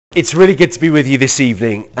It's really good to be with you this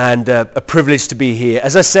evening, and a privilege to be here.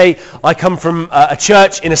 As I say, I come from a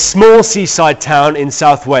church in a small seaside town in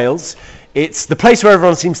South Wales. It's the place where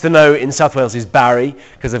everyone seems to know in South Wales is Barry,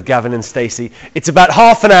 because of Gavin and Stacey. It's about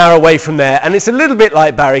half an hour away from there, and it's a little bit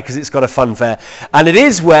like Barry because it's got a fun fair. And it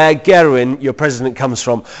is where Gerwin, your president, comes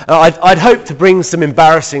from. I'd hoped to bring some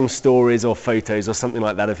embarrassing stories or photos or something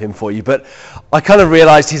like that of him for you, but I kind of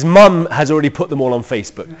realised his mum has already put them all on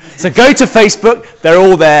Facebook. So go to Facebook, they're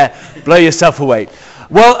all there, blow yourself away.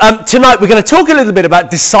 Well, tonight we're going to talk a little bit about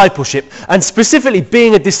discipleship, and specifically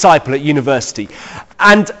being a disciple at university.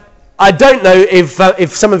 And I don't know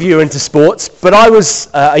if some of you are into sports, but I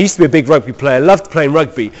used to be a big rugby player, loved playing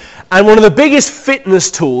rugby. And one of the biggest fitness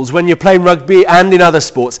tools when you're playing rugby and in other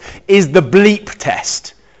sports is the bleep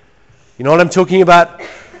test. You know what I'm talking about?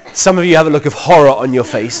 Some of you have a look of horror on your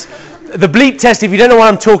face. The bleep test, if you don't know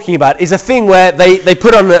what I'm talking about, is a thing where they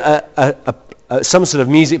put on some sort of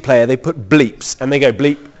music player, they put bleeps, and they go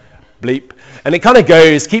bleep, bleep. And it kind of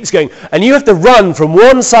keeps going. And you have to run from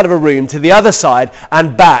one side of a room to the other side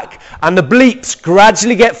and back. And the bleeps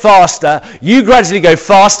gradually get faster. You gradually go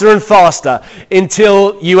faster and faster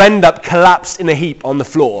until you end up collapsed in a heap on the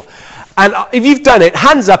floor. And if you've done it,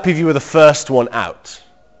 hands up if you were the first one out.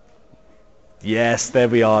 Yes, there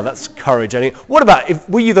we are. That's courage. What about,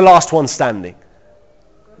 were you the last one standing?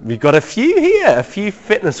 We've got a few here, a few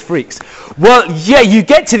fitness freaks. Well, yeah, you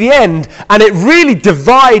get to the end, and it really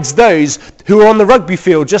divides those who are on the rugby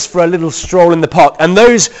field just for a little stroll in the park, and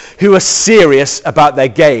those who are serious about their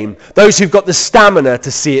game, those who've got the stamina to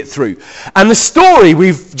see it through. And the story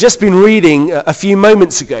we've just been reading a few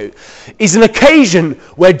moments ago is an occasion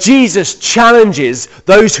where Jesus challenges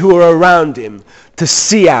those who are around him to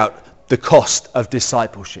see out the cost of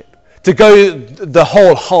discipleship, to go the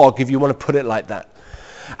whole hog, if you want to put it like that.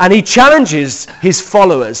 And he challenges his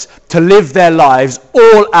followers to live their lives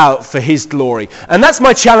all out for his glory. And that's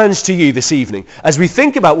my challenge to you this evening, as we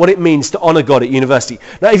think about what it means to honour God at university.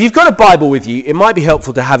 Now, if you've got a Bible with you, it might be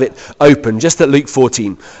helpful to have it open, just at Luke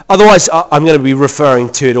 14. Otherwise, I'm going to be referring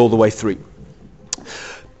to it all the way through.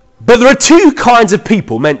 But there are two kinds of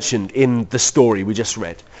people mentioned in the story we just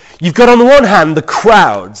read. You've got on the one hand the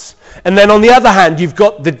crowds, and then on the other hand you've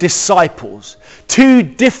got the disciples. Two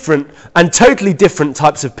different and totally different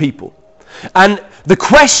types of people. And the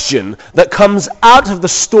question that comes out of the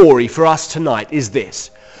story for us tonight is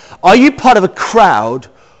this: are you part of a crowd,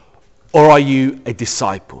 or are you a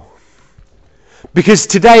disciple? Because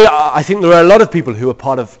today I think there are a lot of people who are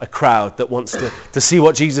part of a crowd that wants to see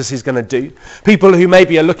what Jesus is going to do. People who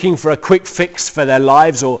maybe are looking for a quick fix for their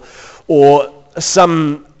lives, or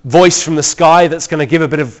some voice from the sky that's going to give a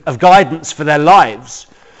bit of guidance for their lives.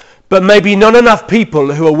 But maybe not enough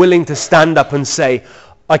people who are willing to stand up and say,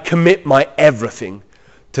 I commit my everything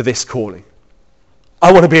to this calling.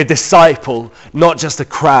 I want to be a disciple, not just a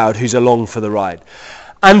crowd who's along for the ride.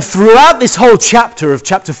 And throughout this whole chapter of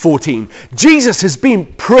chapter 14, Jesus has been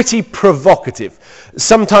pretty provocative.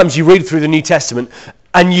 Sometimes you read through the New Testament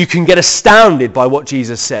and you can get astounded by what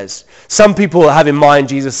Jesus says. Some people have in mind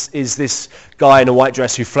Jesus is this guy in a white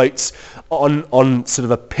dress who floats on sort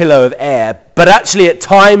of a pillow of air. But actually at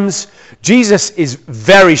times, Jesus is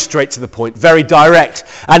very straight to the point, very direct,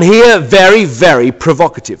 and here very, very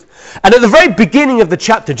provocative. And at the very beginning of the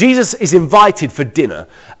chapter, Jesus is invited for dinner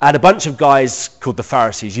at a bunch of guys called the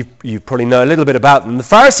Pharisees. You probably know a little bit about them. The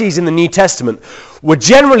Pharisees in the New Testament were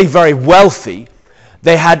generally very wealthy.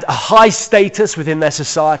 They had a high status within their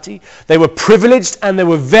society. They were privileged, and they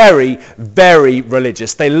were very, very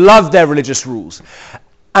religious. They loved their religious rules.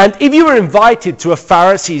 And if you were invited to a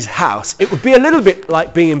Pharisee's house, it would be a little bit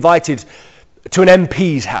like being invited to an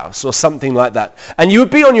MP's house or something like that. And you would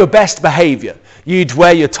be on your best behavior. You'd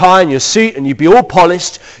wear your tie and your suit, and you'd be all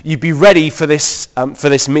polished. You'd be ready for this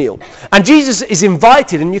meal. And Jesus is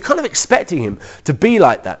invited, and you're kind of expecting him to be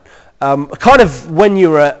like that. Kind of when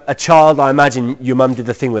you were a child, I imagine your mum did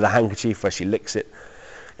the thing with a handkerchief where she licks it.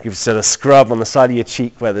 Gives sort of scrub on the side of your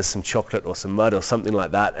cheek where there's some chocolate or some mud or something like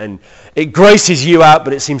that. And it grosses you out,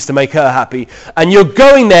 but it seems to make her happy. And you're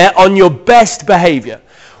going there on your best behavior.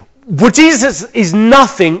 Well, Jesus is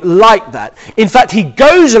nothing like that. In fact, he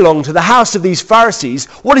goes along to the house of these Pharisees.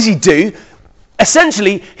 What does he do?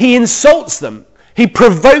 Essentially, he insults them. He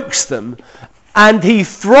provokes them. And he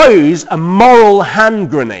throws a moral hand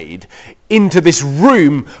grenade into this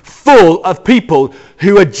room full of people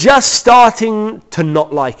who are just starting to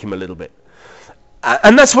not like him a little bit.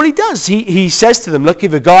 And that's what he does. He says to them, look,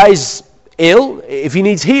 if a guy's ill, if he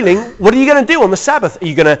needs healing, what are you going to do on the Sabbath? Are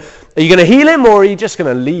you going to heal him, or are you just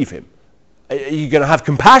going to leave him? Are you going to have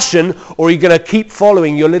compassion, or are you going to keep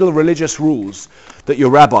following your little religious rules that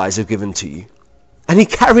your rabbis have given to you? And he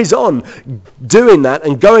carries on doing that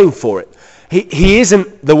and going for it. He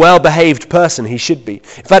isn't the well-behaved person he should be.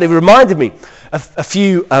 In fact, it reminded me a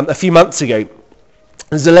few months ago.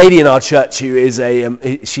 There's a lady in our church who is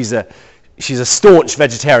she's a staunch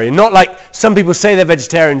vegetarian. Not like some people say they're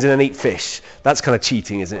vegetarians and then eat fish. That's kind of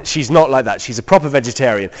cheating, isn't it? She's not like that. She's a proper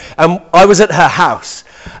vegetarian. And I was at her house,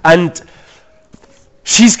 and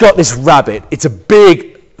she's got this rabbit. It's a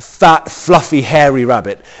big, fat, fluffy, hairy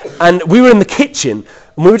rabbit. And we were in the kitchen,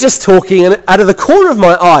 and we were just talking, and out of the corner of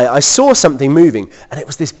my eye, I saw something moving, and it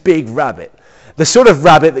was this big rabbit. The sort of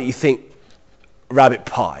rabbit that you think, rabbit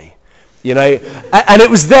pie, you know? And it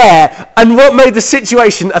was there, and what made the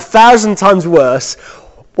situation 1,000 times worse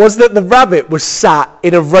was that the rabbit was sat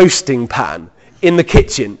in a roasting pan in the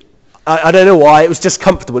kitchen. I don't know why, it was just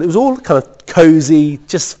comfortable. It was all kind of cozy,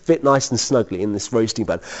 just fit nice and snugly in this roasting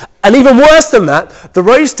pan. And even worse than that, the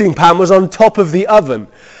roasting pan was on top of the oven.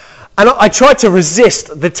 And I tried to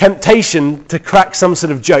resist the temptation to crack some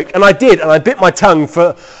sort of joke, and I did, and I bit my tongue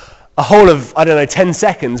for a whole of, 10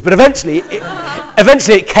 seconds, but eventually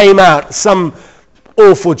it came out, some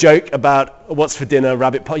awful joke about what's for dinner,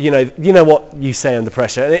 rabbit pie, you know what you say under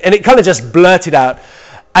pressure, and it kind of just blurted out,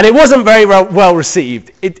 and it wasn't very well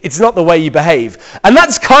received. It's not the way you behave. And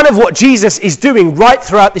that's kind of what Jesus is doing right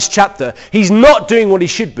throughout this chapter. He's not doing what he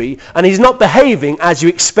should be, and he's not behaving as you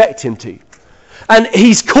expect him to. And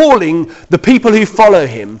he's calling the people who follow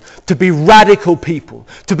him to be radical people,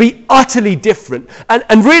 to be utterly different.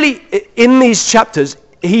 And really, in these chapters,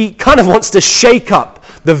 he kind of wants to shake up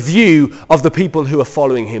the view of the people who are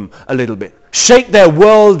following him a little bit. Shake their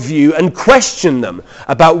worldview and question them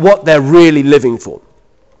about what they're really living for.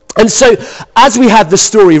 And so, as we had the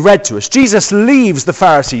story read to us, Jesus leaves the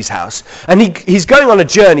Pharisees' house, and he's going on a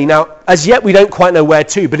journey. Now, as yet, we don't quite know where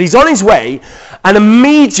to, but he's on his way, and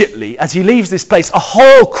immediately, as he leaves this place, a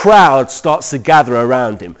whole crowd starts to gather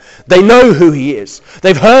around him. They know who he is.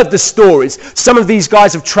 They've heard the stories. Some of these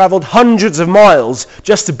guys have traveled hundreds of miles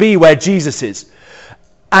just to be where Jesus is.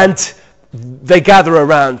 And they gather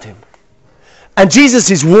around him. And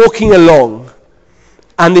Jesus is walking along,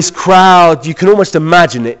 and this crowd, you can almost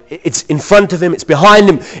imagine it. It's in front of him, it's behind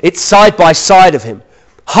him, it's side by side of him.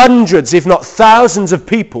 Hundreds, if not thousands of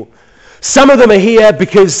people. Some of them are here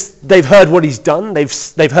because they've heard what he's done.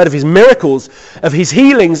 They've heard of his miracles, of his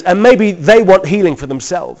healings, and maybe they want healing for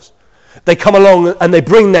themselves. They come along and they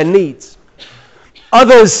bring their needs.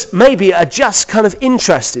 Others maybe are just kind of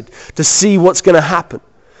interested to see what's going to happen.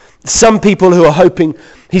 Some people who are hoping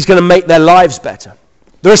he's going to make their lives better.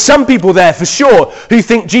 There are some people there for sure who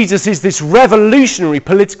think Jesus is this revolutionary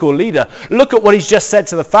political leader. Look at what he's just said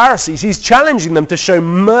to the Pharisees. He's challenging them to show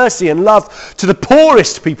mercy and love to the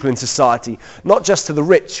poorest people in society, not just to the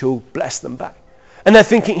rich who'll bless them back. And they're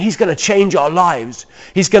thinking he's going to change our lives.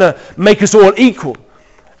 He's going to make us all equal.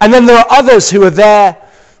 And then there are others who are there,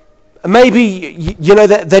 maybe,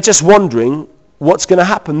 they're just wondering what's going to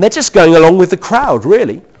happen. They're just going along with the crowd,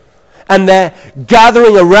 really. And they're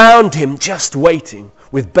gathering around him, just waiting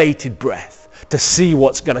with bated breath to see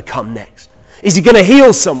what's going to come next. Is he going to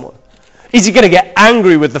heal someone? Is he going to get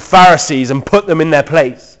angry with the Pharisees and put them in their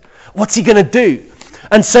place? What's he going to do?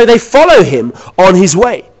 And so they follow him on his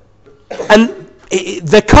way. And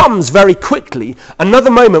there comes very quickly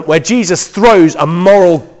another moment where Jesus throws a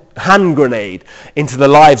moral hand grenade into the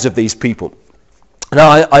lives of these people.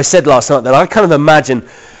 Now, I said last night that I kind of imagine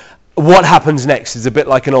what happens next is a bit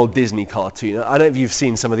like an old Disney cartoon. I don't know if you've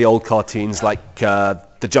seen some of the old cartoons like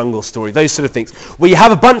The Jungle Story, those sort of things, where you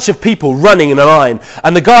have a bunch of people running in a line,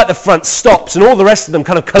 and the guy at the front stops, and all the rest of them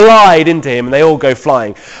kind of collide into him, and they all go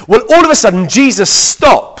flying. Well, all of a sudden, Jesus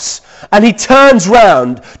stops, and he turns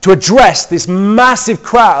round to address this massive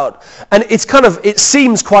crowd, and it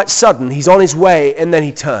seems quite sudden. He's on his way, and then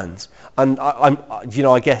he turns. And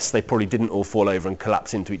I guess they probably didn't all fall over and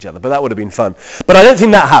collapse into each other, but that would have been fun. But I don't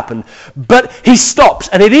think that happened. But he stops,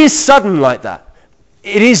 and it is sudden like that.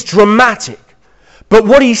 It is dramatic. But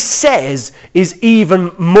what he says is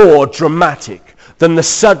even more dramatic than the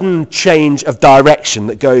sudden change of direction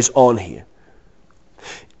that goes on here.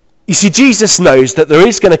 You see, Jesus knows that there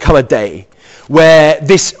is going to come a day where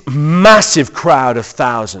this massive crowd of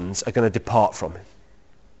thousands are going to depart from him.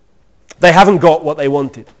 They haven't got what they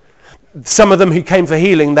wanted. Some of them who came for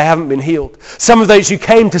healing, they haven't been healed. Some of those who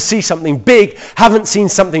came to see something big haven't seen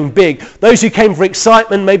something big. Those who came for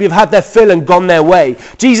excitement maybe have had their fill and gone their way.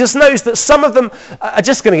 Jesus knows that some of them are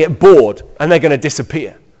just going to get bored and they're going to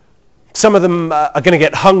disappear. Some of them are going to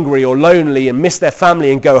get hungry or lonely and miss their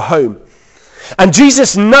family and go home. And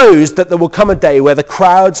Jesus knows that there will come a day where the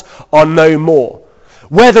crowds are no more.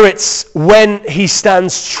 Whether it's when he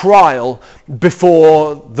stands trial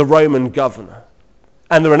before the Roman governor,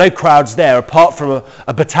 and there are no crowds there apart from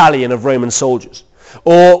a battalion of Roman soldiers.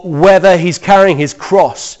 Or whether he's carrying his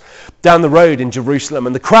cross down the road in Jerusalem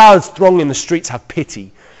and the crowds thronging the streets have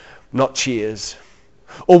pity, not cheers.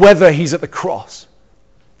 Or whether he's at the cross.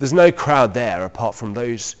 There's no crowd there apart from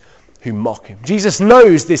those who mock him. Jesus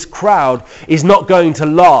knows this crowd is not going to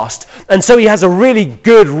last, and so he has a really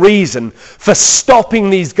good reason for stopping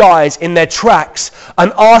these guys in their tracks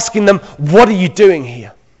and asking them, what are you doing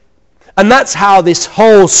here? And that's how this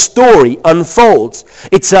whole story unfolds.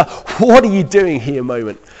 It's a what are you doing here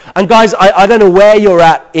moment. And guys, I don't know where you're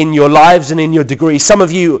at in your lives and in your degree. Some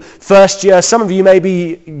of you first year, some of you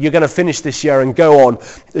maybe you're going to finish this year and go on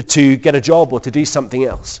to get a job or to do something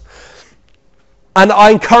else. And I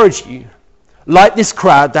encourage you, like this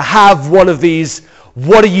crowd, to have one of these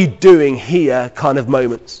what are you doing here kind of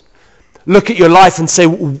moments. Look at your life and say,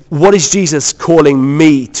 what is Jesus calling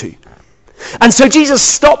me to? And so Jesus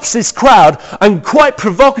stops this crowd, and quite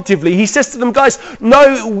provocatively he says to them, guys,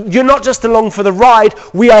 no, you're not just along for the ride.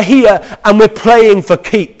 We are here and we're playing for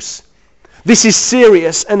keeps. This is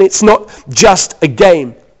serious and it's not just a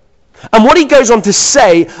game. And what he goes on to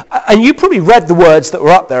say, and you probably read the words that were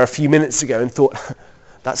up there a few minutes ago and thought,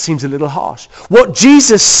 that seems a little harsh. What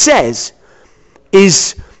Jesus says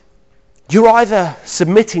is, you're either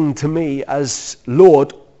submitting to me as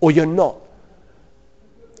Lord or you're not.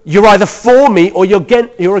 You're either for me or you're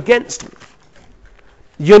against me.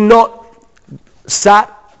 You're not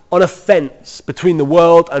sat on a fence between the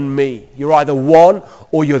world and me. You're either one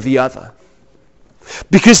or you're the other.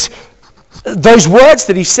 Because those words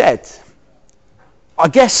that he said, I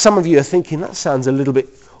guess some of you are thinking, that sounds a little bit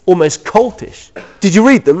almost cultish. Did you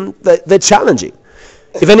read them? They're challenging.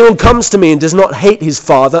 If anyone comes to me and does not hate his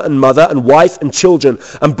father and mother and wife and children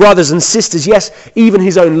and brothers and sisters, yes, even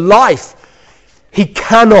his own life, he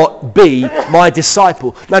cannot be my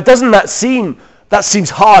disciple. Now, doesn't that seems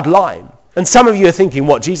hard line? And some of you are thinking,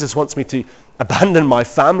 what, Jesus wants me to abandon my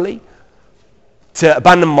family? To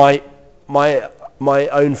abandon my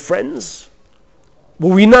own friends?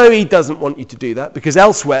 Well, we know he doesn't want you to do that, because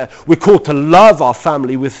elsewhere we're called to love our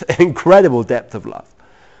family with an incredible depth of love.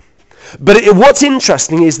 But what's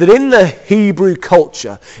interesting is that in the Hebrew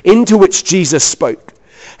culture into which Jesus spoke,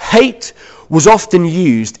 hate was often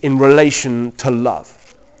used in relation to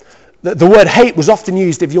love. The word hate was often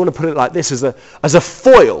used, if you want to put it like this, as a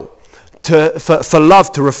foil for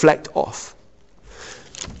love to reflect off.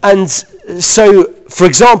 And so, for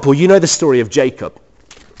example, you know the story of Jacob.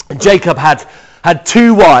 Jacob had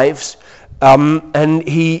two wives, and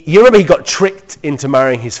you remember he got tricked into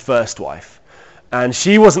marrying his first wife. And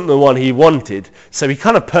she wasn't the one he wanted, so he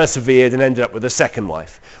kind of persevered and ended up with a second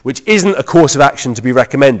wife, which isn't a course of action to be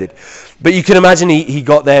recommended. But you can imagine he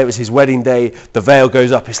got there, it was his wedding day, the veil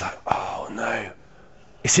goes up, he's like, oh no,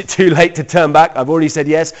 is it too late to turn back? I've already said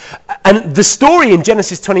yes. And the story in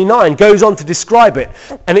Genesis 29 goes on to describe it,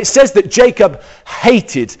 and it says that Jacob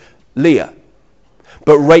hated Leah,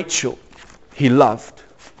 but Rachel he loved.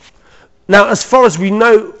 Now, as far as we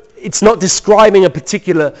know, it's not describing a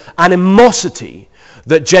particular animosity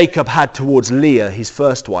that Jacob had towards Leah, his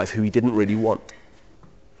first wife, who he didn't really want.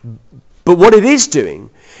 But what it is doing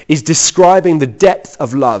is describing the depth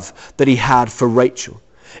of love that he had for Rachel.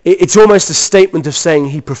 It's almost a statement of saying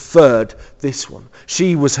he preferred this one.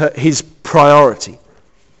 She was his priority.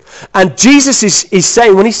 And Jesus is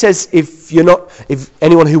saying, when he says, if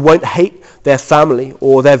anyone who won't hate their family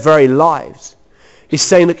or their very lives, is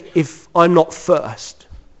saying, look, if I'm not first,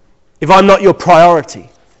 if I'm not your priority,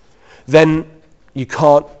 then you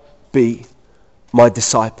can't be my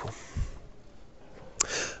disciple.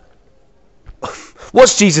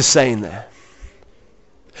 What's Jesus saying there?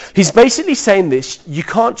 He's basically saying this: you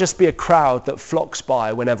can't just be a crowd that flocks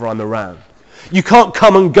by whenever I'm around. You can't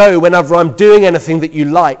come and go whenever I'm doing anything that you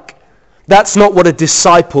like. That's not what a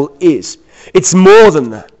disciple is. It's more than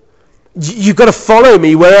that. You've got to follow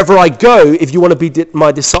me wherever I go if you want to be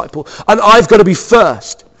my disciple. And I've got to be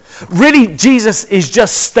first. Really, Jesus is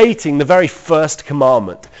just stating the very first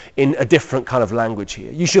commandment in a different kind of language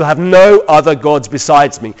here. You shall have no other gods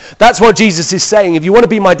besides me. That's what Jesus is saying. If you want to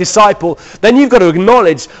be my disciple, then you've got to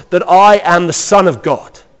acknowledge that I am the Son of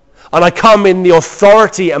God. And I come in the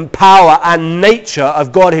authority and power and nature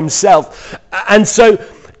of God himself. And so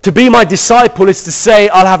to be my disciple is to say,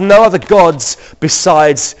 I'll have no other gods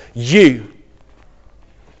besides you.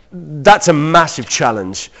 That's a massive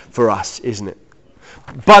challenge for us, isn't it?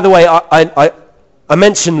 By the way, I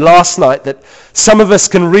mentioned last night that some of us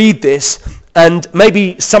can read this, and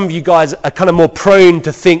maybe some of you guys are kind of more prone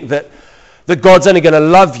to think that God's only going to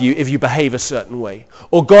love you if you behave a certain way,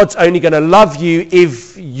 or God's only going to love you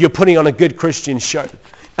if you're putting on a good Christian show.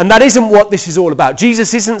 And that isn't what this is all about.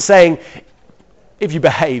 Jesus isn't saying, if you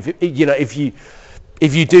behave, if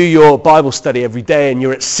you do your Bible study every day and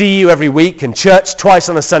you're at CU every week and church twice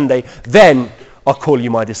on a Sunday, then I'll call you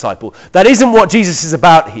my disciple. That isn't what Jesus is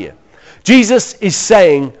about here. Jesus is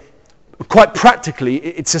saying, quite practically,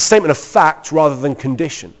 it's a statement of fact rather than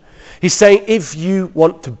condition. He's saying, if you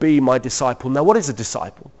want to be my disciple. Now, what is a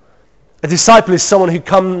disciple? A disciple is someone who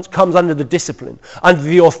comes under the discipline, under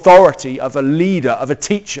the authority of a leader, of a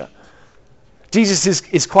teacher. Jesus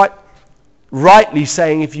is quite rightly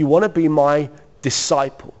saying, if you want to be my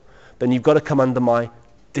disciple, then you've got to come under my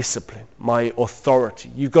discipline, my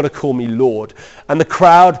authority. You've got to call me Lord. And the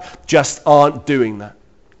crowd just aren't doing that.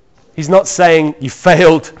 He's not saying, you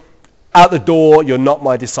failed, out the door, you're not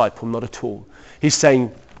my disciple. Not at all. He's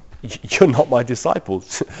saying, you're not my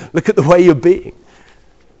disciples. Look at the way you're being.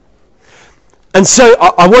 And so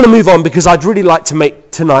I want to move on because I'd really like to make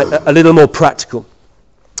tonight a little more practical.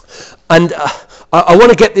 And I want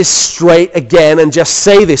to get this straight again and just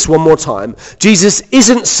say this one more time. Jesus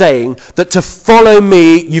isn't saying that to follow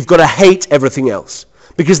me, you've got to hate everything else.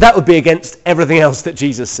 Because that would be against everything else that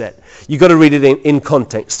Jesus said. You've got to read it in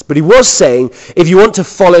context. But he was saying, if you want to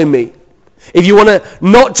follow me, if you want to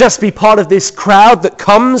not just be part of this crowd that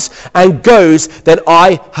comes and goes, then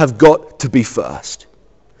I have got to be first.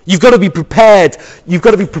 You've got to be prepared. You've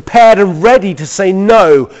got to be prepared and ready to say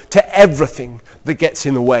no to everything that gets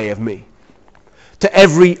in the way of me, to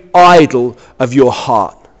every idol of your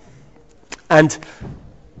heart. And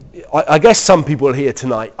I guess some people here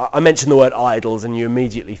tonight, I mentioned the word idols and you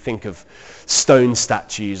immediately think of stone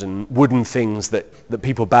statues and wooden things that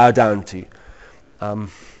people bow down to.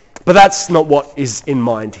 But that's not what is in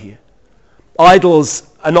mind here. Idols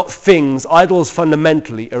are not things. Idols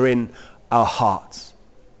fundamentally are in our hearts.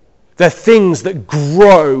 They're things that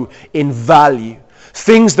grow in value,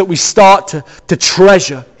 things that we start to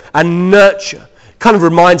treasure and nurture. Kind of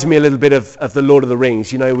reminds me a little bit of the Lord of the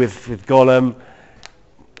Rings, with Gollum.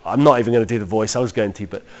 I'm not even going to do the voice. I was going to,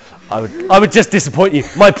 but I would just disappoint you.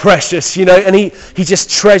 My precious, and he just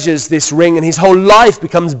treasures this ring, and his whole life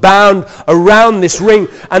becomes bound around this ring.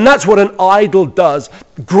 And that's what an idol does.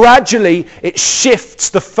 Gradually, it shifts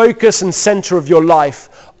the focus and center of your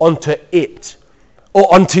life onto it,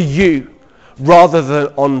 or onto you, rather than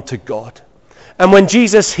onto God. And when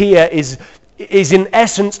Jesus here is in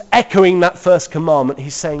essence echoing that first commandment,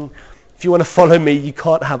 he's saying, if you want to follow me, you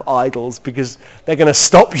can't have idols because they're going to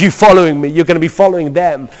stop you following me. You're going to be following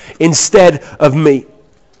them instead of me.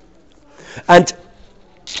 And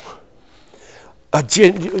I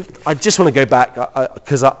just want to go back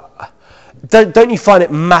because don't you find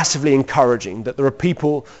it massively encouraging that there are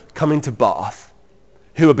people coming to Bath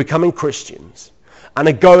who are becoming Christians and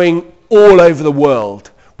are going all over the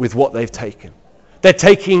world with what they've taken? They're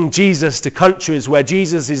taking Jesus to countries where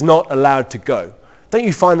Jesus is not allowed to go. Don't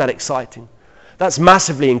you find that exciting? That's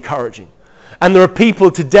massively encouraging. And there are people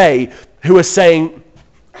today who are saying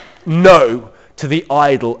no to the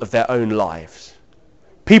idol of their own lives.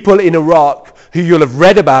 People in Iraq who you'll have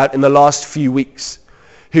read about in the last few weeks,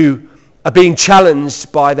 who are being challenged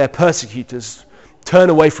by their persecutors, turn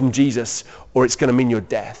away from Jesus or it's going to mean your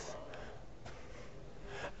death.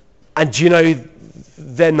 And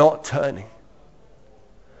they're not turning.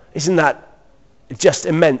 Isn't that just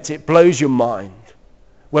immense? It blows your mind.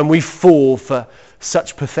 When we fall for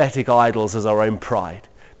such pathetic idols as our own pride,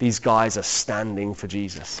 these guys are standing for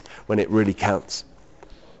Jesus when it really counts.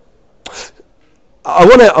 I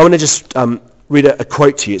want to just read a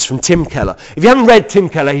quote to you. It's from Tim Keller. If you haven't read Tim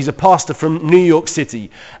Keller, he's a pastor from New York City,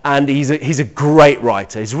 and he's a great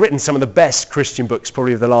writer. He's written some of the best Christian books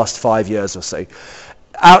probably of the last 5 years or so.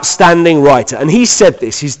 Outstanding writer. And he said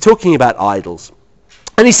this. He's talking about idols.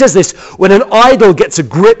 And he says this, when an idol gets a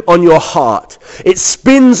grip on your heart, it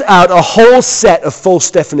spins out a whole set of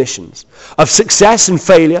false definitions of success and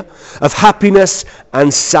failure, of happiness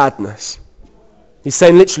and sadness. He's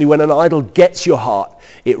saying literally when an idol gets your heart,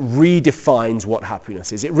 it redefines what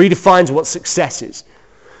happiness is. It redefines what success is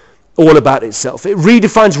all about itself. It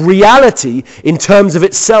redefines reality in terms of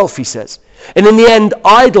itself, he says. And in the end,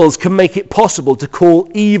 idols can make it possible to call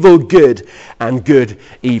evil good and good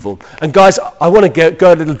evil. And guys, I want to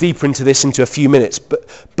go a little deeper into this into a few minutes,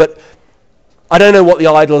 but I don't know what the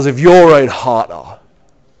idols of your own heart are,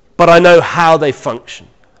 but I know how they function.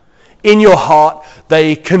 In your heart,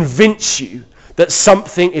 they convince you that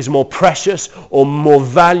something is more precious or more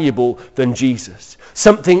valuable than Jesus.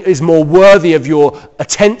 Something is more worthy of your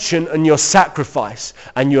attention and your sacrifice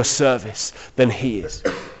and your service than he is.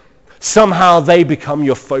 somehow they become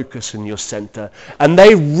your focus and your center, and they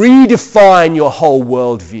redefine your whole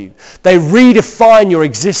worldview. They redefine your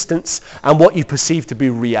existence and what you perceive to be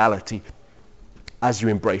reality as you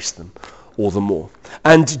embrace them all the more.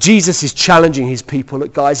 And Jesus is challenging his people.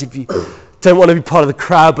 Look, guys, if you don't want to be part of the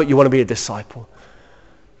crowd, but you want to be a disciple,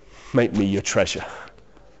 make me your treasure.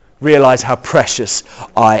 Realize how precious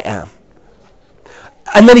I am.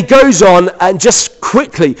 And then he goes on, and just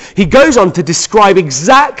quickly, he goes on to describe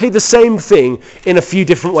exactly the same thing in a few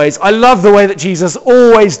different ways. I love the way that Jesus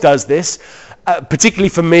always does this, particularly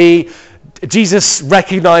for me. Jesus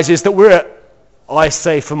recognizes that I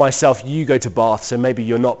say for myself, you go to Bath, so maybe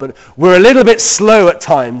you're not, but we're a little bit slow at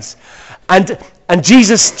times. And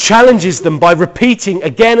Jesus challenges them by repeating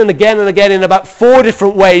again and again and again in about 4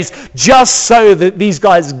 different ways, just so that these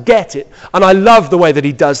guys get it. And I love the way that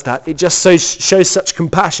he does that. It just shows such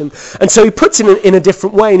compassion. And so he puts it in a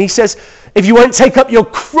different way. And he says, if you won't take up your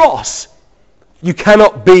cross, you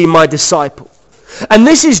cannot be my disciple. And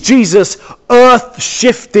this is Jesus'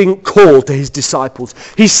 earth-shifting call to his disciples.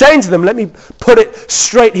 He's saying to them, let me put it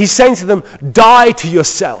straight, he's saying to them, die to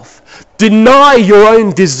yourself. Deny your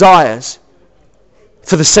own desires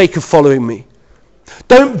for the sake of following me.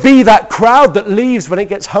 Don't be that crowd that leaves when it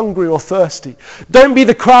gets hungry or thirsty. Don't be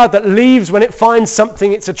the crowd that leaves when it finds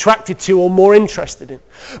something it's attracted to or more interested in.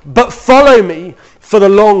 But follow me for the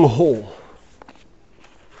long haul.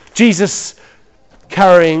 Jesus,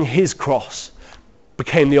 carrying his cross,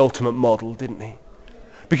 became the ultimate model, didn't he?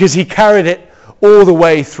 Because he carried it all the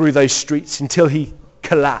way through those streets until he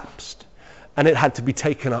collapsed and it had to be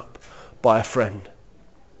taken up by a friend.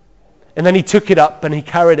 And then he took it up and he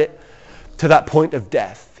carried it to that point of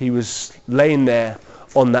death. He was laying there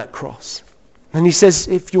on that cross. And he says,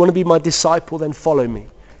 if you want to be my disciple, then follow me.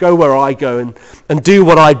 Go where I go and do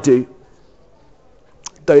what I do.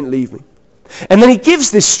 Don't leave me. And then he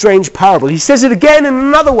gives this strange parable. He says it again in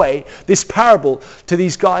another way, this parable to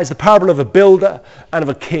these guys, the parable of a builder and of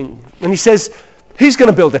a king. And he says, who's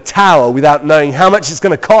going to build a tower without knowing how much it's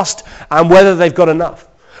going to cost and whether they've got enough?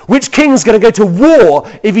 Which king's going to go to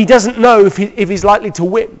war if he doesn't know if he's likely to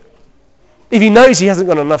win? If he knows he hasn't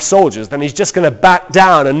got enough soldiers, then he's just going to back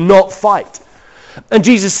down and not fight. And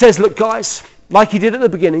Jesus says, look guys, like he did at the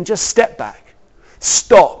beginning, just step back.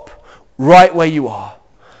 Stop right where you are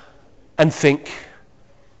and think,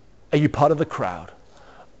 are you part of the crowd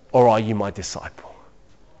or are you my disciple?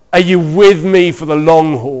 Are you with me for the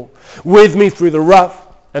long haul? With me through the rough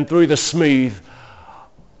and through the smooth?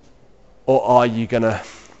 Or are you going to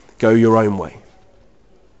go your own way?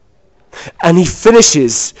 And he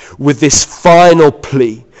finishes with this final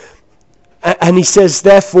plea. And he says,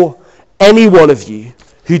 therefore, any one of you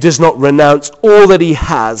who does not renounce all that he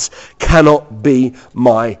has cannot be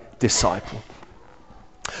my disciple.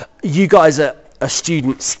 You guys are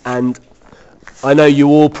students, and I know you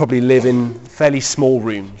all probably live in fairly small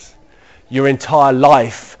rooms. Your entire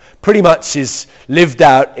life pretty much is lived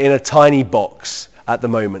out in a tiny box at the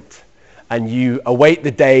moment. And you await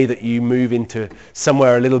the day that you move into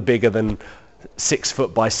somewhere a little bigger than 6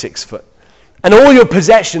 foot by 6 foot. And all your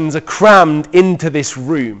possessions are crammed into this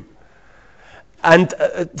room. And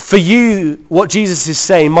for you, what Jesus is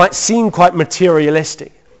saying might seem quite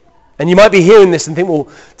materialistic. And you might be hearing this and think, well,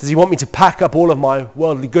 does he want me to pack up all of my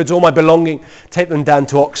worldly goods, all my belonging, take them down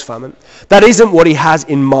to Oxfam? And that isn't what he has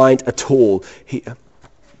in mind at all here.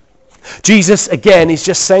 Jesus, again, is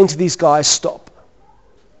just saying to these guys, stop.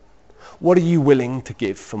 What are you willing to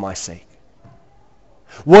give for my sake?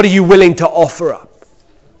 What are you willing to offer up?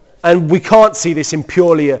 And we can't see this in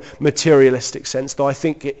purely a materialistic sense, though I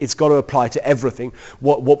think it's got to apply to everything,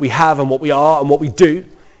 what we have and what we are and what we do.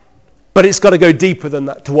 But it's got to go deeper than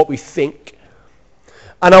that, to what we think.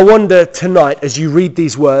 And I wonder tonight, as you read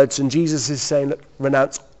these words, and Jesus is saying, look,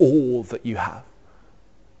 renounce all that you have.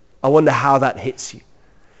 I wonder how that hits you.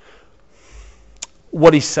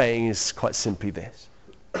 What he's saying is quite simply this.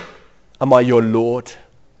 Am I your Lord?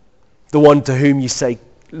 The one to whom you say,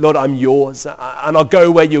 Lord, I'm yours, and I'll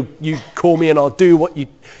go where you call me, and I'll do what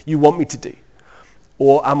you want me to do?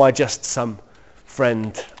 Or am I just some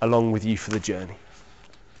friend along with you for the journey?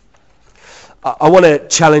 I want to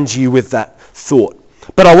challenge you with that thought.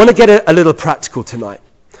 But I want to get a little practical tonight,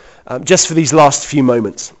 just for these last few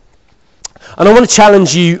moments. And I want to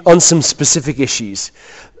challenge you on some specific issues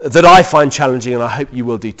that I find challenging, and I hope you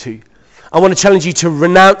will do too. I want to challenge you to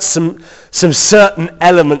renounce some certain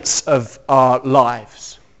elements of our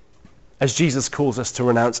lives, as Jesus calls us to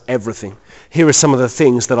renounce everything. Here are some of the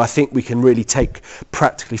things that I think we can really take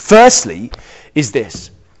practically. Firstly is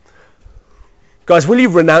this. Guys, will you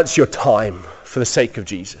renounce your time for the sake of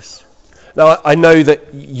Jesus? Now, I know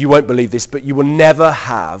that you won't believe this, but you will never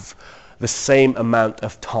have the same amount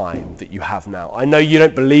of time that you have now. I know you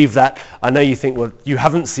don't believe that. I know you think, well, you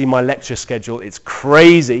haven't seen my lecture schedule. It's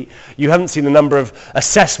crazy. You haven't seen the number of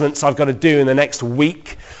assessments I've got to do in the next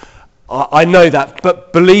week. I know that.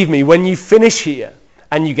 But believe me, when you finish here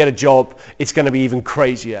and you get a job, it's going to be even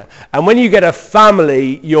crazier. And when you get a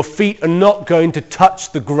family, your feet are not going to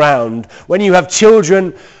touch the ground. When you have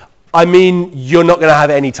children, I mean, you're not going to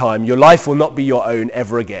have any time. Your life will not be your own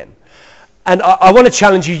ever again. And I want to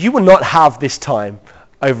challenge you, you will not have this time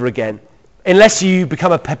over again. Unless you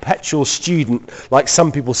become a perpetual student, like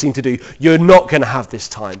some people seem to do, you're not going to have this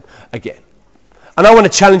time again. And I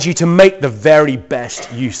want to challenge you to make the very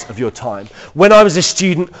best use of your time. When I was a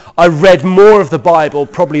student, I read more of the Bible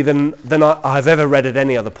probably than I've ever read at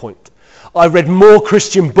any other point. I read more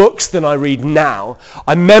Christian books than I read now.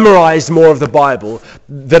 I memorized more of the Bible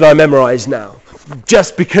than I memorize now.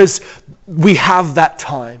 Just because we have that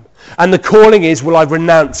time. And the calling is, will I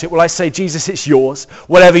renounce it? Will I say, Jesus, it's yours.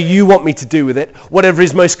 Whatever you want me to do with it, whatever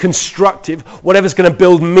is most constructive, whatever's going to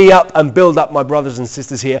build me up and build up my brothers and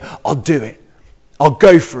sisters here, I'll do it. I'll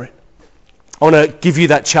go for it. I want to give you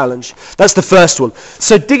that challenge. That's the first one.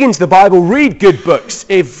 So dig into the Bible, read good books.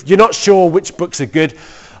 If you're not sure which books are good,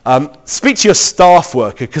 speak to your staff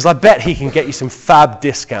worker, because I bet he can get you some fab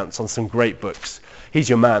discounts on some great books. He's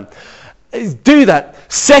your man. Do that.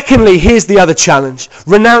 Secondly, here's the other challenge.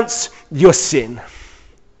 Renounce your sin.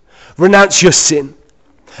 Renounce your sin.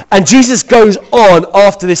 And Jesus goes on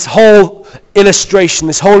after this whole illustration,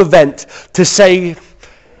 this whole event, to say,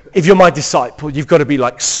 if you're my disciple, you've got to be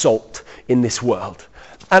like salt in this world.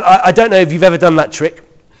 And I don't know if you've ever done that trick.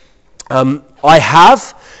 I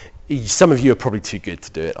have. Some of you are probably too good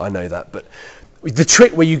to do it. I know that. But the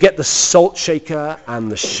trick where you get the salt shaker and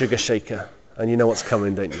the sugar shaker, and you know what's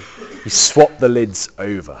coming, don't you? You swap the lids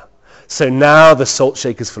over. So now the salt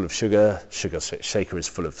shaker's full of sugar, sugar shaker is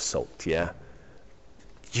full of salt, yeah?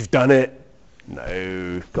 You've done it?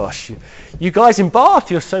 No. Gosh, you guys in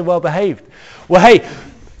Bath, you're so well behaved. Well, hey,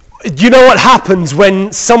 do you know what happens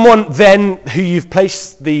when someone then who you've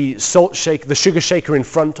placed the salt shaker, the sugar shaker in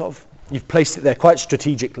front of, you've placed it there quite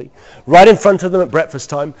strategically, right in front of them at breakfast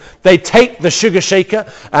time. They take the sugar shaker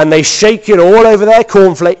and they shake it all over their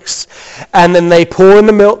cornflakes, and then they pour in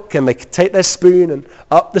the milk and they take their spoon, and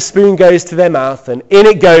up the spoon goes to their mouth and in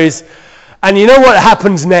it goes. And you know what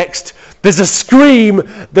happens next? There's a scream,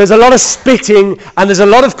 there's a lot of spitting, and there's a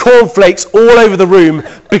lot of cornflakes all over the room,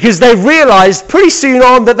 because they realized pretty soon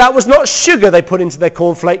on that that was not sugar they put into their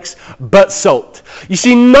cornflakes, but salt. You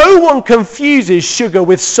see, no one confuses sugar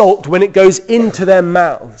with salt when it goes into their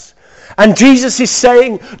mouths. And Jesus is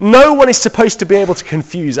saying no one is supposed to be able to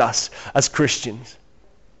confuse us as Christians.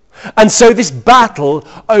 And so this battle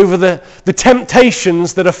over the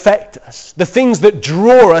temptations that affect us, the things that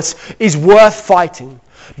draw us, is worth fighting,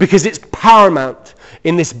 because it's paramount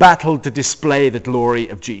in this battle to display the glory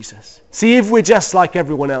of Jesus. See, if we're just like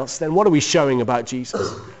everyone else, then what are we showing about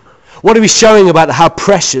Jesus? What are we showing about how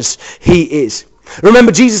precious he is?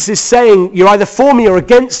 Remember, Jesus is saying, you're either for me or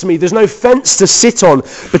against me. There's no fence to sit on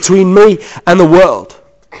between me and the world.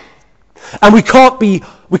 And we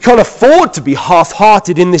can't afford to be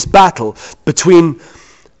half-hearted in this battle between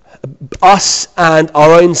us and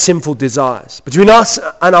our own sinful desires, between us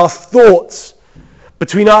and our thoughts,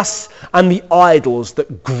 between us and the idols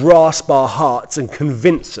that grasp our hearts and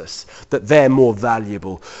convince us that they're more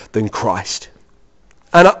valuable than Christ.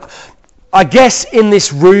 And I guess in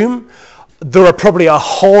this room, there are probably a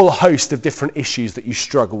whole host of different issues that you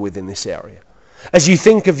struggle with in this area. As you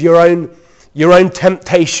think of your own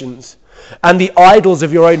temptations and the idols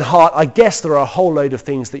of your own heart, I guess there are a whole load of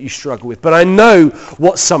things that you struggle with. But I know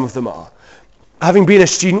what some of them are. Having been a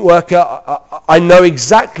student worker, I know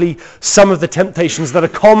exactly some of the temptations that are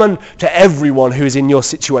common to everyone who is in your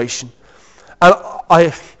situation. And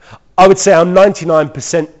I would say I'm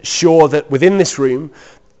 99% sure that within this room,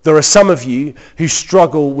 there are some of you who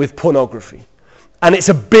struggle with pornography. And it's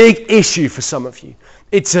a big issue for some of you.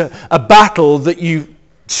 It's a battle that you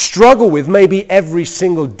struggle with maybe every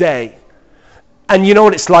single day. And you know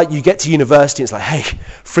what it's like? You get to university, it's like, hey,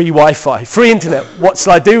 free Wi-Fi, free internet, what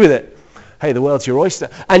shall I do with it? Hey, the world's your oyster.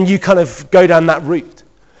 And you kind of go down that route.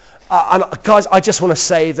 And guys, I just want to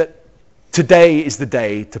say that today is the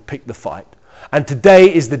day to pick the fight. And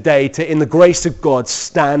today is the day to, in the grace of God,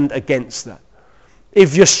 stand against that.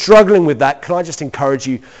 If you're struggling with that, can I just encourage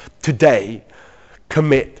you today,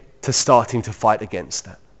 commit to starting to fight against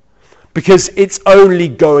that. because it's only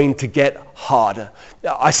going to get harder.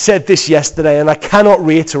 I said this yesterday, and I cannot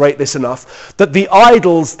reiterate this enough, that the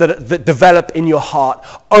idols that develop in your heart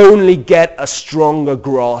only get a stronger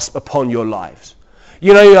grasp upon your lives.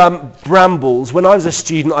 You know, brambles, when I was a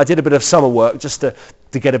student, I did a bit of summer work just to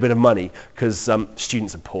get a bit of money, because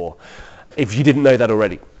students are poor, if you didn't know that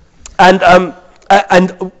already. And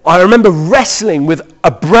I remember wrestling with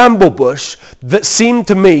a bramble bush that seemed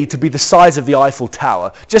to me to be the size of the Eiffel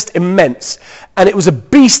Tower, just immense. And it was a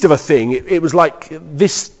beast of a thing. It was like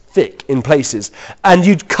this thick in places. And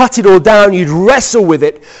you'd cut it all down, you'd wrestle with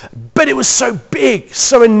it, but it was so big,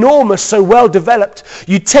 so enormous, so well developed.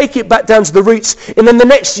 You'd take it back down to the roots, and then the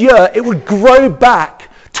next year it would grow back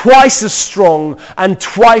twice as strong and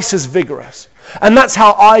twice as vigorous. And that's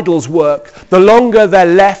how idols work. The longer they're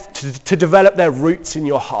left to develop their roots in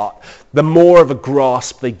your heart, the more of a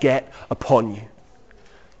grasp they get upon you.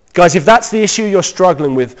 Guys, if that's the issue you're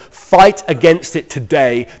struggling with, fight against it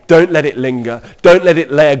today. Don't let it linger. Don't let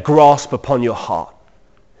it lay a grasp upon your heart.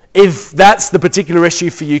 If that's the particular issue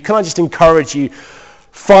for you, can I just encourage you,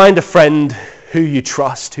 find a friend who you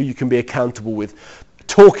trust, who you can be accountable with.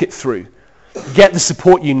 Talk it through. Get the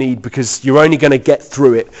support you need, because you're only going to get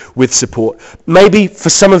through it with support. Maybe for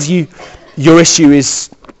some of you, your issue is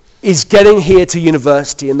getting here to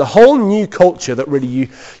university and the whole new culture that really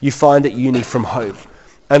you find at uni from home.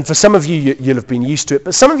 And for some of you, you'll have been used to it.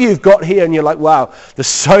 But some of you have got here and you're like, wow, there's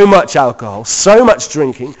so much alcohol, so much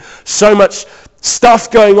drinking, so much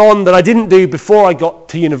stuff going on that I didn't do before I got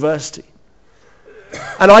to university.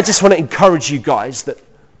 And I just want to encourage you guys that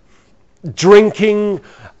drinking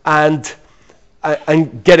and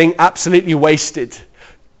getting absolutely wasted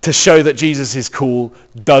to show that Jesus is cool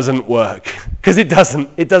doesn't work. Because it doesn't.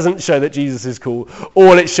 It doesn't show that Jesus is cool.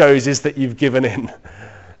 All it shows is that you've given in.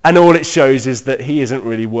 And all it shows is that he isn't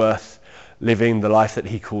really worth living the life that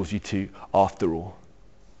he calls you to after all.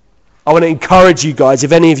 I want to encourage you guys,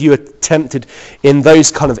 if any of you are tempted in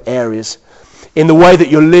those kind of areas, in the way that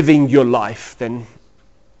you're living your life, then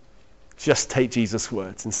just take Jesus'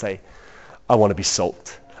 words and say, I want to be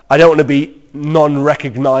salt. I don't want to be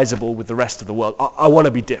non-recognizable with the rest of the world. I want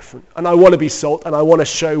to be different, and I want to be salt, and I want to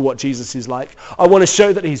show what Jesus is like. I want to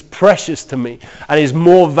show that he's precious to me and is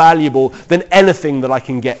more valuable than anything that I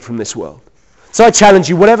can get from this world. So I challenge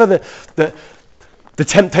you, whatever the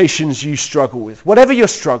temptations you struggle with, whatever your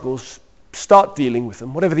struggles, start dealing with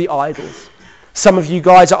them, whatever the idols. Some of you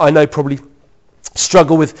guys, I know, probably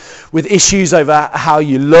struggle with issues over how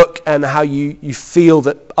you look and how you feel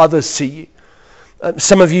that others see you.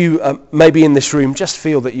 Some of you, maybe in this room, just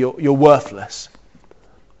feel that you're worthless.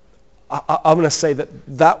 I'm going to say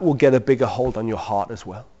that will get a bigger hold on your heart as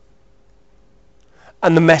well.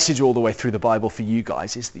 And the message all the way through the Bible for you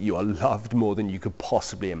guys is that you are loved more than you could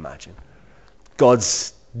possibly imagine.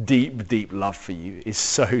 God's deep, deep love for you is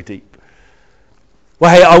so deep.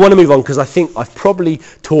 Well, hey, I want to move on because I think I've probably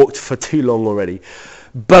talked for too long already.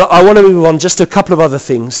 But I want to move on just to a couple of other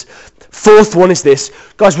things. Fourth one is this.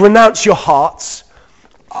 Guys, renounce your hearts.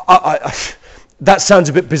 That sounds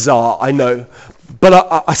a bit bizarre, I know.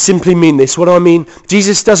 But I simply mean this. What do I mean?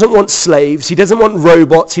 Jesus doesn't want slaves. He doesn't want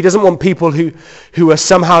robots. He doesn't want people who are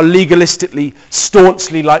somehow legalistically,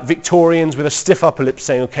 staunchly like Victorians with a stiff upper lip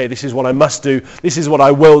saying, okay, this is what I must do. This is what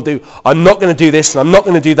I will do. I'm not going to do this and I'm not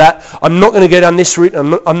going to do that. I'm not going to go down this route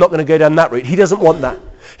and I'm not going to go down that route. He doesn't want that.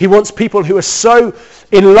 He wants people who are so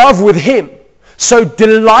in love with him, so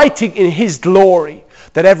delighting in his glory,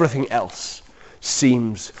 that everything else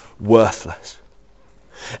seems worthless.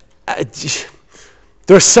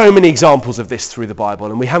 There are so many examples of this through the Bible,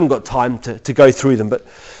 and we haven't got time to go through them,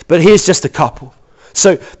 but here's just a couple.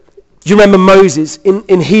 So, do you remember Moses?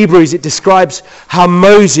 In Hebrews, it describes how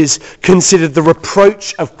Moses considered the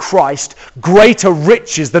reproach of Christ greater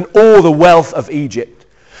riches than all the wealth of Egypt.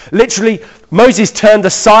 Literally, Moses turned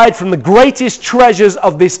aside from the greatest treasures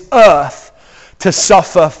of this earth to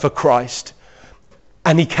suffer for Christ.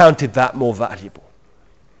 And he counted that more valuable.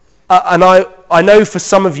 And I know for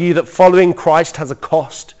some of you that following Christ has a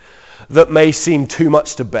cost that may seem too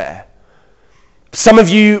much to bear. Some of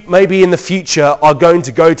you, maybe in the future, are going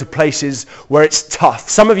to go to places where it's tough.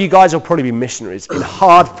 Some of you guys will probably be missionaries in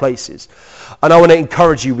hard places. And I want to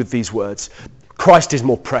encourage you with these words. Christ is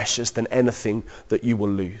more precious than anything that you will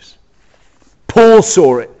lose. Paul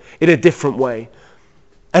saw it in a different way.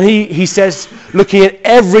 And he says, looking at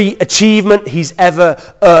every achievement he's ever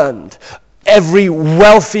earned, every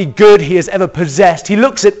wealthy good he has ever possessed, he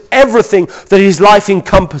looks at everything that his life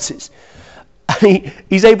encompasses. And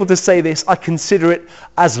he's able to say this, I consider it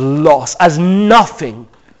as loss, as nothing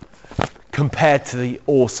compared to the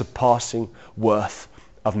all-surpassing worth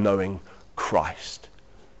of knowing Christ.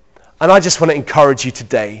 And I just want to encourage you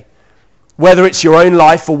today, whether it's your own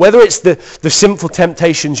life or whether it's the sinful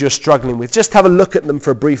temptations you're struggling with, just have a look at them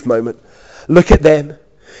for a brief moment. Look at them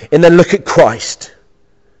and then look at Christ.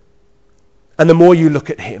 And the more you look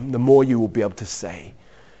at him, the more you will be able to say,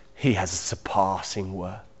 he has a surpassing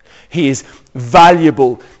worth. He is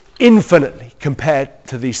valuable infinitely compared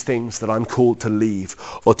to these things that I'm called to leave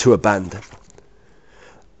or to abandon.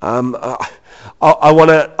 I'm going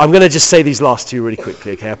to just say these last two really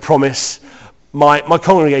quickly, okay? I promise. My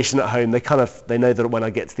congregation at home, they know that when I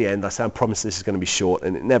get to the end, I say, I promise this is going to be short,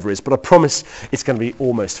 and it never is, but I promise it's going to be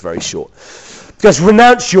almost very short. Because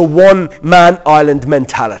renounce your one-man island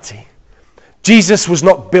mentality. Jesus was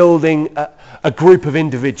not building a group of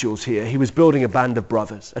individuals here. He was building a band of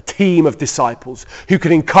brothers, a team of disciples who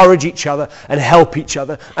could encourage each other and help each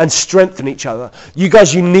other and strengthen each other. You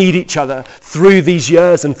guys, you need each other through these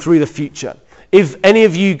years and through the future. If any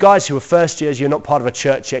of you guys who are first years, you're not part of a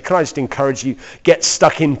church yet, can I just encourage you, get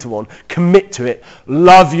stuck into one, commit to it,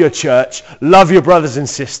 love your church, love your brothers and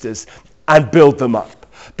sisters, and build them up.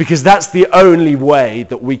 Because that's the only way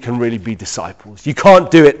that we can really be disciples. You can't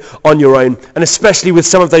do it on your own. And especially with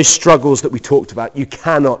some of those struggles that we talked about, you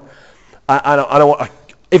cannot.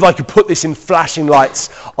 If I could put this in flashing lights,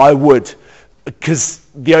 I would. Because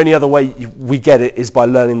the only other way we get it is by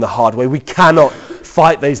learning the hard way. We cannot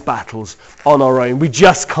fight those battles on our own. We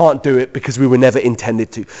just can't do it because we were never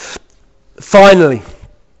intended to. Finally,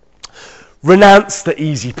 renounce the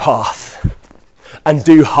easy path and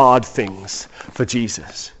do hard things for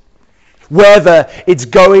Jesus. Whether it's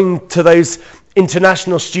going to those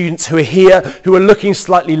international students who are here, who are looking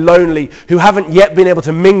slightly lonely, who haven't yet been able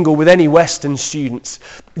to mingle with any Western students,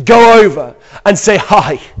 go over and say,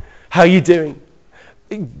 hi, how are you doing?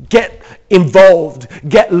 Get involved,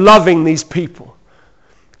 get loving these people.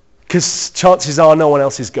 Because chances are no one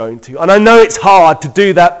else is going to. And I know it's hard to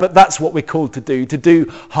do that, but that's what we're called to do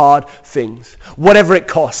hard things. Whatever it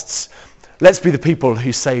costs. Let's be the people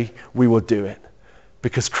who say we will do it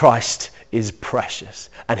because Christ is precious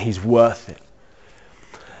and he's worth it.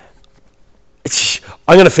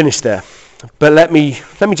 I'm going to finish there, but let me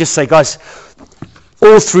just say, guys,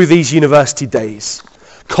 all through these university days,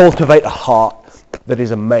 cultivate a heart that is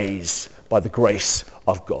amazed by the grace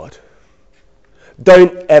of God.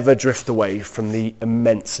 Don't ever drift away from the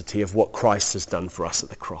immensity of what Christ has done for us at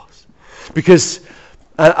the cross. Because,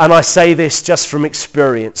 and I say this just from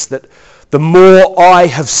experience, that the more I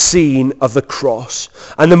have seen of the cross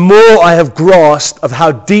and the more I have grasped of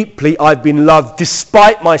how deeply I've been loved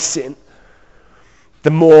despite my sin, the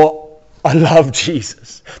more I love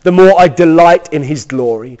Jesus, the more I delight in his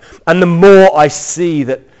glory, and the more I see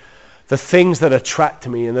that the things that attract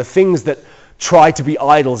me and the things that try to be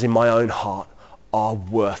idols in my own heart are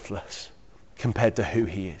worthless compared to who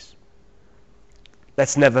he is.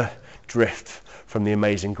 Let's never drift from the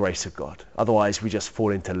amazing grace of God. Otherwise, we just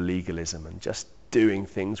fall into legalism and just doing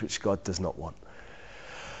things which God does not want.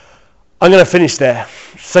 I'm going to finish there.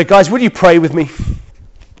 So guys, would you pray with me?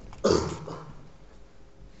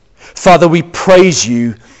 Father, we praise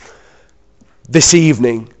you this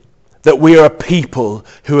evening that we are a people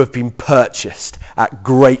who have been purchased at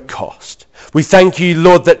great cost. We thank you,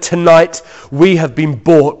 Lord, that tonight we have been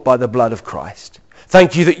bought by the blood of Christ.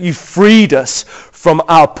 Thank you that you freed us from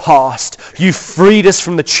our past. You freed us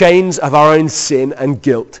from the chains of our own sin and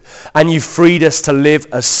guilt. And you freed us to live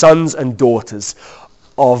as sons and daughters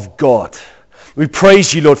of God. We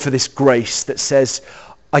praise you, Lord, for this grace that says,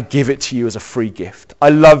 I give it to you as a free gift. I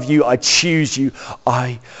love you. I choose you.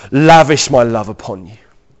 I lavish my love upon you.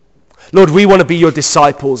 Lord, we want to be your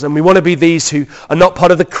disciples, and we want to be these who are not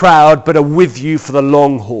part of the crowd, but are with you for the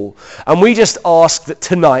long haul. And we just ask that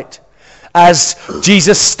tonight, as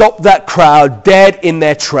Jesus stopped that crowd dead in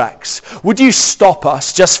their tracks, would you stop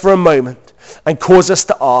us just for a moment and cause us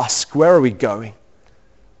to ask, where are we going?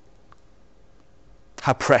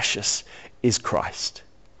 How precious is Christ?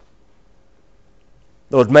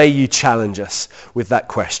 Lord, may you challenge us with that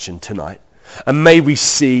question tonight. And may we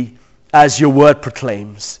see, as your word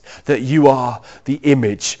proclaims, that you are the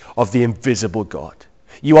image of the invisible God.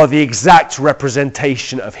 You are the exact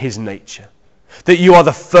representation of his nature. That you are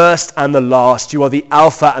the first and the last. You are the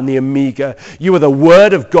Alpha and the Omega. You are the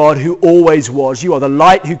Word of God who always was. You are the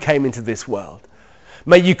light who came into this world.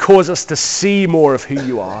 May you cause us to see more of who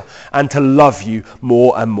you are and to love you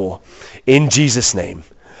more and more. In Jesus' name,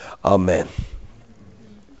 amen.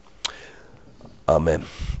 Amen.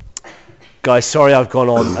 Guys, sorry I've gone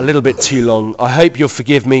on a little bit too long. I hope you'll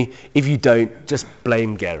forgive me. If you don't, just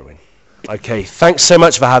blame Gerwin. Okay, thanks so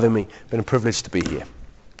much for having me. It's been a privilege to be here.